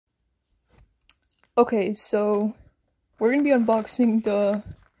Okay, so we're gonna be unboxing the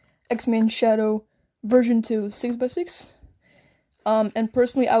X-Men Shadow version 2 6x6. And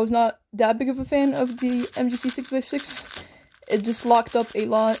personally, I was not that big of a fan of the MGC 6x6. It just locked up a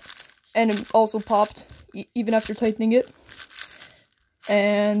lot, and it also popped even after tightening it.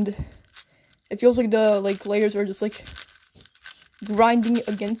 And it feels like the layers are just grinding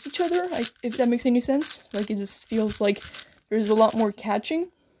against each other. If that makes any sense. Like it just feels like there's a lot more catching.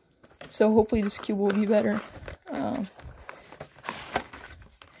 So hopefully this cube will be better.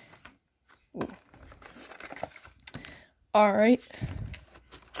 Alright.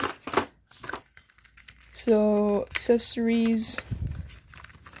 So, accessories.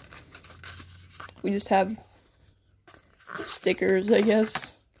 We just have stickers, I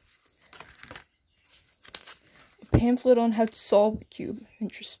guess. A pamphlet on how to solve the cube.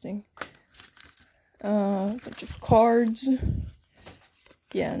 Interesting. A bunch of cards.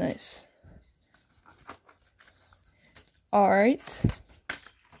 Yeah, nice. Alright.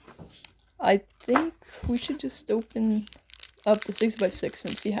 I think we should just open up the 6x6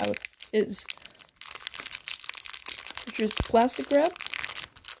 and see how it is. So here's the plastic wrap.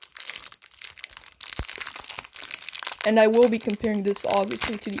 And I will be comparing this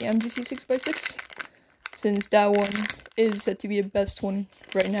obviously to the MGC 6x6, since that one is said to be the best one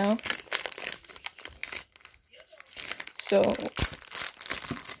right now. So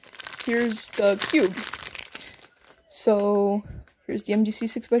here's the cube. So here's the MGC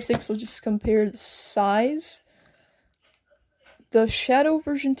 6x6. We'll just compare the size. The Shadow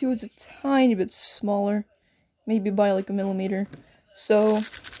version 2 is a tiny bit smaller, maybe by like a millimeter. So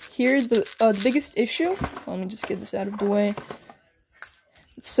here's the biggest issue. Let me just get this out of the way.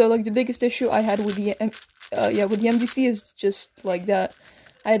 So like the biggest issue I had with the MGC is just like that.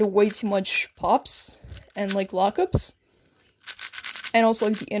 I had way too much pops and like lockups. And also,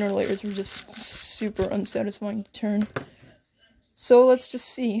 like, the inner layers were just super unsatisfying to turn. So, let's just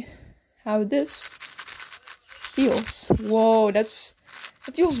see how this feels. Whoa, it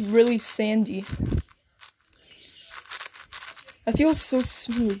feels really sandy. It feels so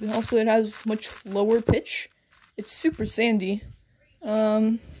smooth. Also, it has much lower pitch. It's super sandy.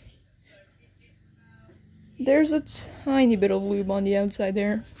 There's a tiny bit of lube on the outside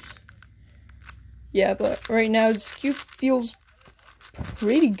there. Yeah, but right now, this cube feels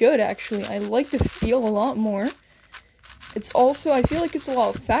pretty good, actually. I like the feel a lot more. It's also, I feel like it's a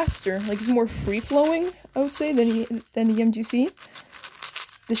lot faster. Like, it's more free-flowing, I would say, than the MGC.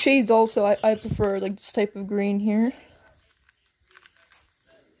 The shades also, I prefer, like, this type of green here.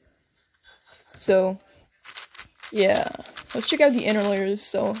 So, yeah. Let's check out the inner layers.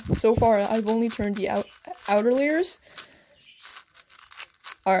 So far, I've only turned the outer layers.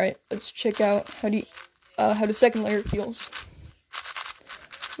 Alright, let's check out how the second layer feels.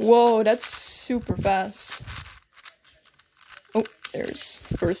 Whoa, that's super fast. Oh, there's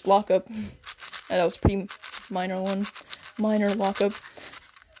first lockup. And that was pretty minor lockup.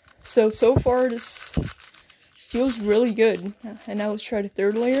 So far this feels really good. And now let's try the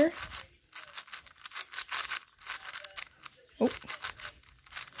third layer. Oh.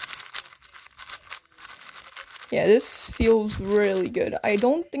 Yeah, this feels really good. I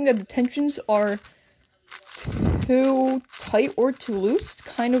don't think that the tensions are too tight or too loose. It's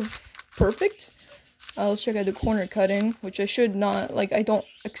kind of perfect. Let's check out the corner cutting, which I should not, like, I don't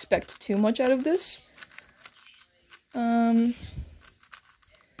expect too much out of this.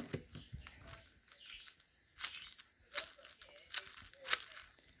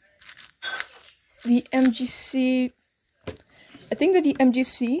 The MGC, I think that the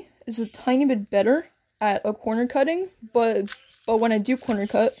MGC is a tiny bit better at a corner cutting, but when I do corner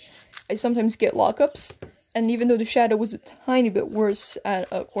cut, I sometimes get lockups. And even though the Shadow was a tiny bit worse at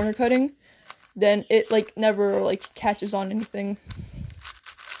corner cutting, then it like never like catches on anything.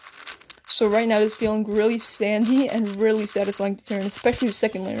 So right now it's feeling really sandy and really satisfying to turn, especially the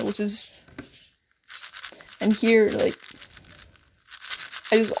second layer, which is, and here like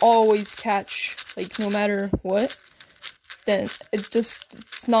I just always catch, like no matter what. Then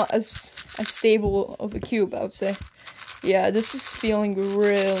it's not as stable of a cube, I would say. Yeah, this is feeling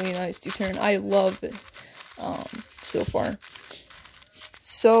really nice to turn. I love it. So far.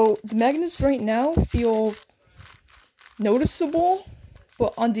 So the magnets right now feel noticeable,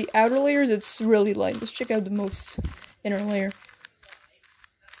 but on the outer layers it's really light. Let's check out the most inner layer.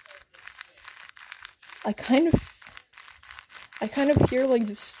 I kind of hear like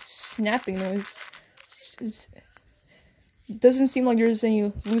this snapping noise. It doesn't seem like there's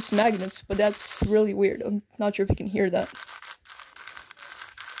any loose magnets, but that's really weird. I'm not sure if you can hear that.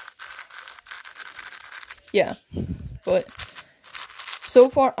 Yeah, but So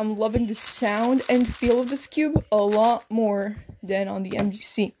far, I'm loving the sound and feel of this cube a lot more than on the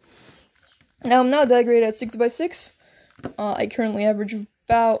MGC. Now, I'm not that great at 6x6. I currently average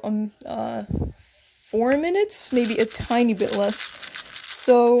about 4 minutes, maybe a tiny bit less.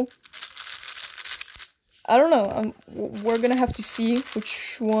 So, I don't know. We're gonna have to see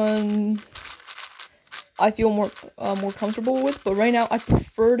which one I feel more comfortable with. But right now, I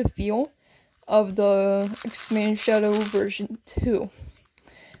prefer the feel of the X-Men Shadow version 2.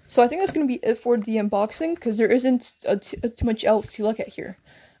 So I think that's gonna be it for the unboxing, because there isn't too much else to look at here.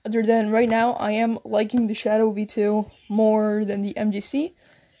 Other than right now, I am liking the Shadow V2 more than the MGC.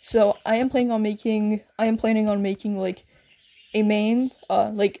 So I am planning on making like a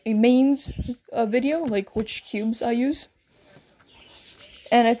mains video, like which cubes I use.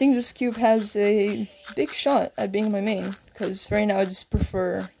 And I think this cube has a big shot at being my main, because right now I just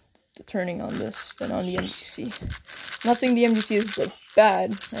prefer the turning on this than on the MGC. I'm not saying the MGC is like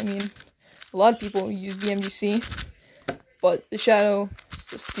bad. I mean, a lot of people use the MGC, but the Shadow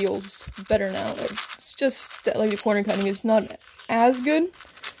just feels better now. It's just that, like, the corner cutting is not as good,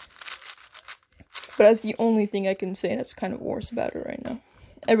 but that's the only thing I can say that's kind of worse about it right now.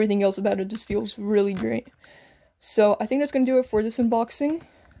 Everything else about it just feels really great. So I think that's gonna do it for this unboxing.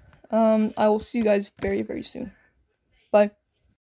 I will see you guys very, very soon. Bye.